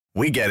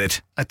We get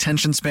it.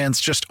 Attention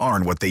spans just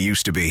aren't what they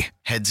used to be.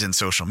 Heads in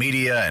social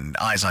media and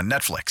eyes on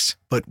Netflix.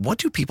 But what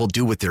do people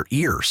do with their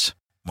ears?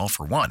 Well,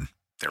 for one,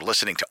 they're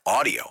listening to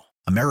audio.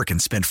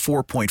 Americans spend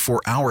 4.4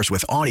 hours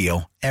with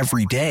audio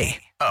every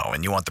day. Oh,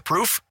 and you want the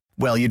proof?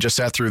 Well, you just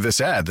sat through this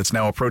ad that's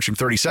now approaching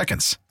 30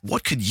 seconds.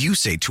 What could you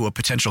say to a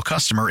potential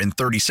customer in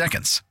 30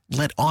 seconds?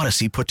 Let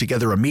Odyssey put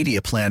together a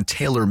media plan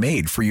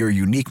tailor-made for your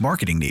unique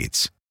marketing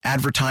needs.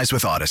 Advertise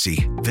with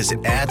Odyssey.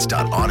 Visit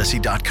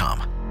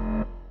ads.odyssey.com.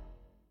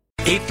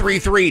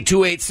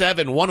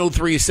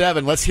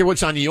 833-287-1037. Let's hear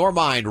what's on your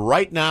mind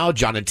right now.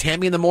 John and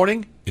Tammy in the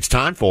morning. It's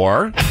time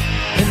for...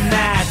 And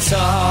that's all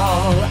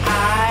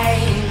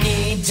I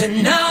need to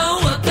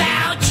know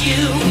about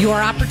you.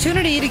 Your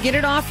opportunity to get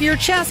it off your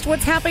chest.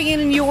 What's happening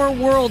in your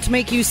world to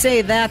make you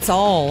say, that's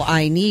all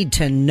I need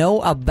to know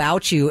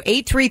about you.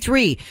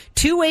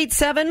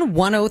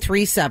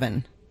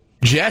 833-287-1037.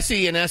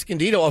 Jesse in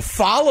Escondido, a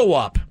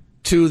follow-up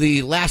to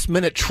the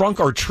last-minute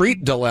trunk or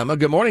treat dilemma.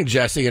 Good morning,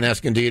 Jesse in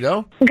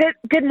Escondido.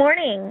 Good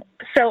morning.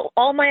 So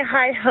all my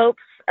high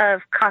hopes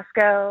of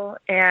Costco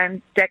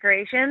and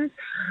decorations,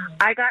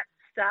 I got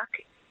stuck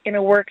in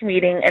a work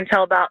meeting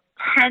until about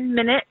 10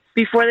 minutes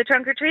before the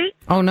trunk or treat.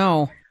 Oh,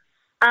 no.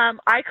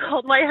 I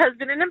called my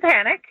husband in a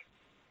panic,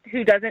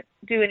 who doesn't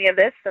do any of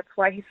this. That's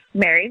why he's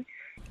married.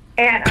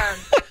 And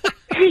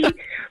he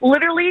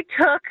literally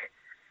took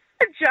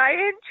a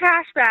giant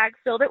trash bag,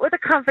 filled it with a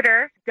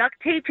comforter, duct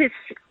taped his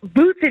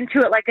boots into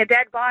it like a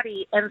dead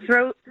body, and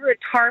threw a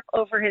tarp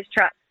over his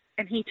truck.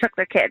 And he took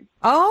their kid.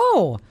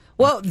 Oh,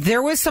 well,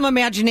 there was some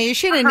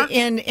imagination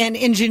and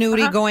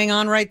ingenuity going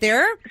on right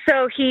there.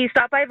 So he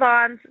stopped by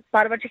Vaughn's,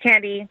 bought a bunch of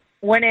candy,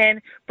 went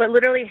in, but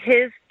literally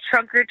his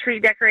trunk or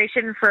treat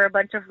decoration for a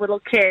bunch of little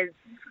kids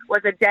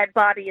was a dead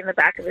body in the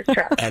back of his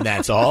truck. And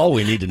that's all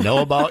we need to know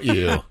about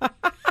you.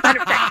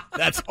 100%.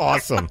 That's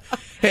awesome.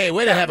 Hey,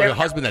 way to have a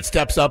husband that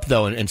steps up,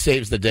 though, and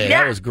saves the day.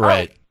 Yeah. That was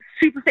great. Oh,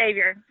 super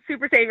savior.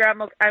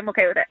 I'm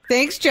okay with it.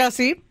 Thanks,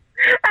 Jesse.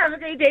 Have a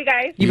great day,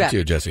 guys. You bet.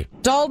 too, Jesse.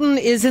 Dalton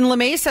is in La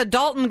Mesa.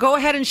 Dalton, go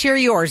ahead and share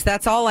yours.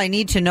 That's all I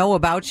need to know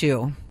about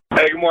you.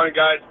 Hey, good morning,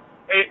 guys.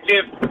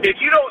 If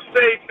you don't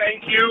say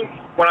thank you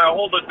when I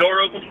hold the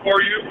door open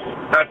for you,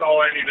 that's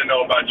all I need to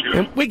know about you.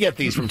 And we get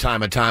these from time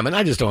to time, and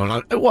I just don't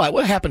know.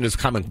 What happened is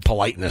common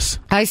politeness.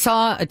 I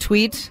saw a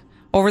tweet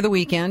over the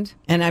weekend,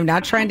 and I'm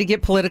not trying to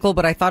get political,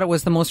 but I thought it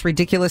was the most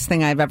ridiculous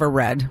thing I've ever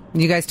read.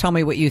 You guys tell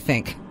me what you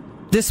think.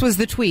 This was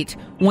the tweet.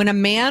 When a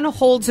man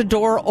holds a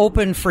door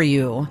open for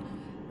you,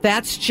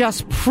 that's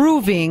just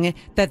proving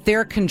that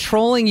they're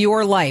controlling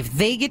your life.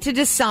 They get to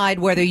decide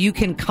whether you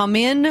can come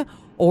in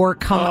or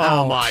come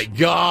out. Oh, my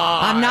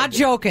God. I'm not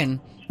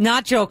joking.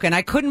 Not joking.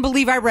 I couldn't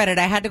believe I read it.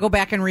 I had to go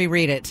back and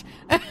reread it.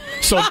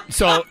 So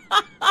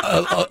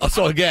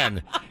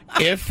again,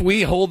 if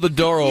we hold the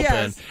door open,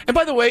 Yes. and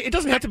by the way, it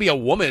doesn't have to be a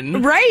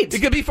woman. Right. It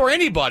could be for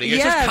anybody.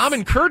 It's Yes. just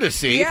common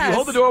courtesy. Yes. If you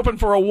hold the door open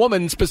for a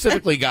woman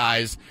specifically,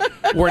 guys,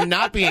 we're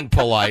not being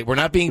polite. We're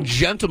not being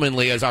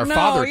gentlemanly as our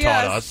father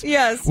taught us.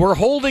 Yes. We're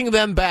holding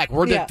them back.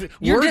 We're You're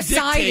we're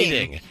deciding.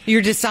 dictating.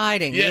 You're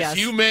deciding. Yes,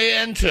 you may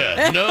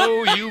enter.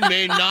 No, you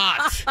may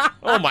not.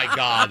 Oh, my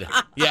God.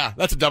 Yeah,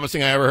 that's the dumbest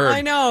thing I ever heard.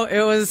 I know.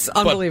 It was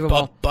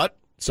unbelievable. But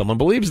someone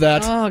believes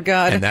that. Oh,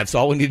 God. And that's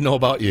all we need to know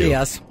about you.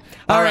 Yes.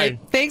 All right.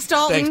 Thanks,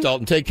 Dalton. Thanks,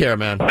 Dalton. Take care,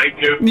 man.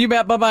 Thank you. You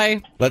bet.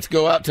 Bye-bye. Let's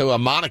go out to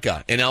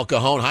Monica in El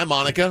Cajon. Hi,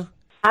 Monica.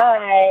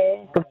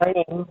 Hi. Good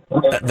morning.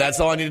 That's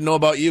all I need to know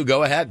about you.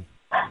 Go ahead.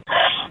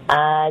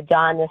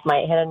 John, this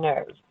might hit a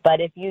nerve, but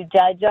if you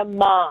judge a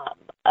mom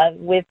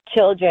with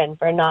children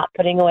for not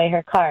putting away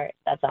her cart,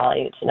 that's all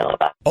I need to know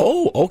about.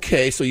 Oh,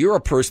 okay. So you're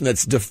a person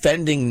that's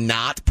defending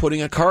not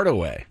putting a cart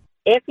away.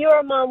 If you're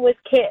a mom with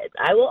kids,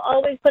 I will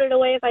always put it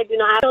away if I do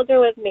not have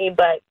children with me,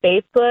 but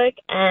Facebook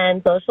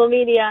and social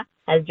media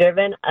has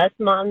driven us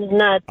moms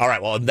nuts. All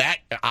right. Well, that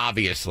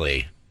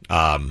obviously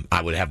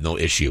I would have no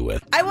issue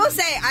with. I will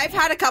say I've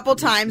had a couple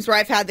times where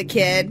I've had the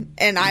kid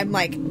and I'm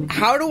like,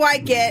 how do I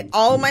get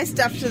all of my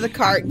stuff to the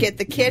cart, get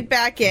the kid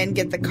back in,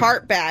 get the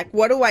cart back?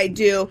 What do I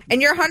do?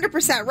 And you're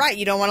 100% right.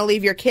 You don't want to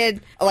leave your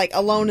kid like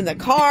alone in the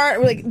car.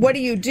 Like, what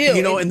do you do?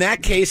 You know, in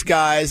that case,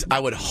 guys,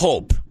 I would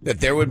hope that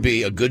there would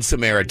be a good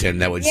Samaritan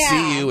that would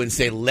see you and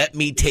say, let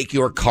me take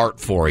your cart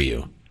for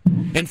you.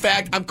 In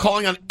fact, I'm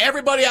calling on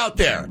everybody out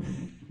there.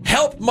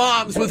 Help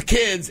moms with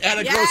kids at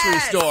a grocery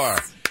store.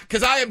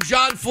 Because I am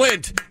John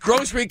Flint,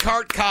 grocery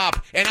cart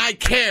cop, and I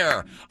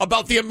care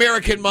about the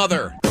American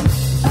mother.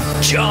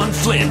 John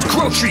Flint,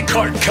 grocery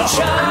cart cop.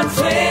 John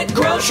Flint,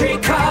 grocery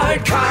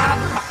cart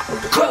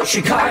cop.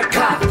 Grocery cart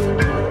cop.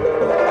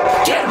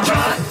 Get him,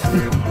 John.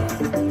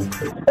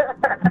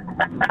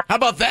 How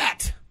about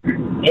that?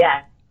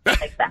 Yeah,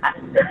 like that.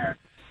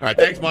 All right,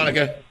 thanks,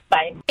 Monica.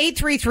 Bye.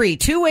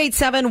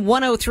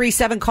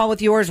 833-287-1037. Call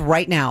with yours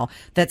right now.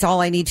 That's all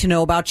I need to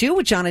know about you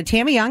with John and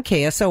Tammy on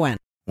KSON.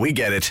 We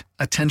get it.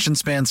 Attention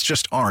spans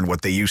just aren't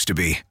what they used to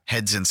be.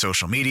 Heads in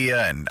social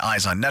media and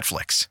eyes on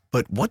Netflix.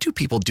 But what do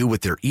people do with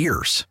their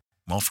ears?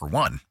 Well, for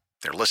one,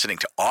 they're listening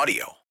to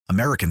audio.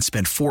 Americans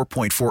spend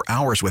 4.4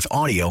 hours with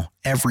audio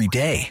every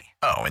day.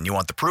 Oh, and you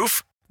want the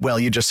proof? Well,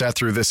 you just sat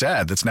through this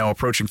ad that's now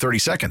approaching 30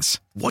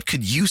 seconds. What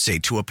could you say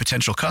to a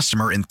potential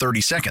customer in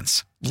 30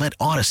 seconds? Let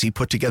Odyssey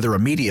put together a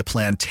media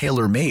plan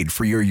tailor-made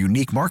for your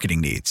unique marketing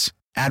needs.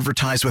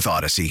 Advertise with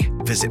Odyssey.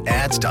 Visit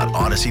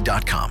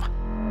ads.odyssey.com.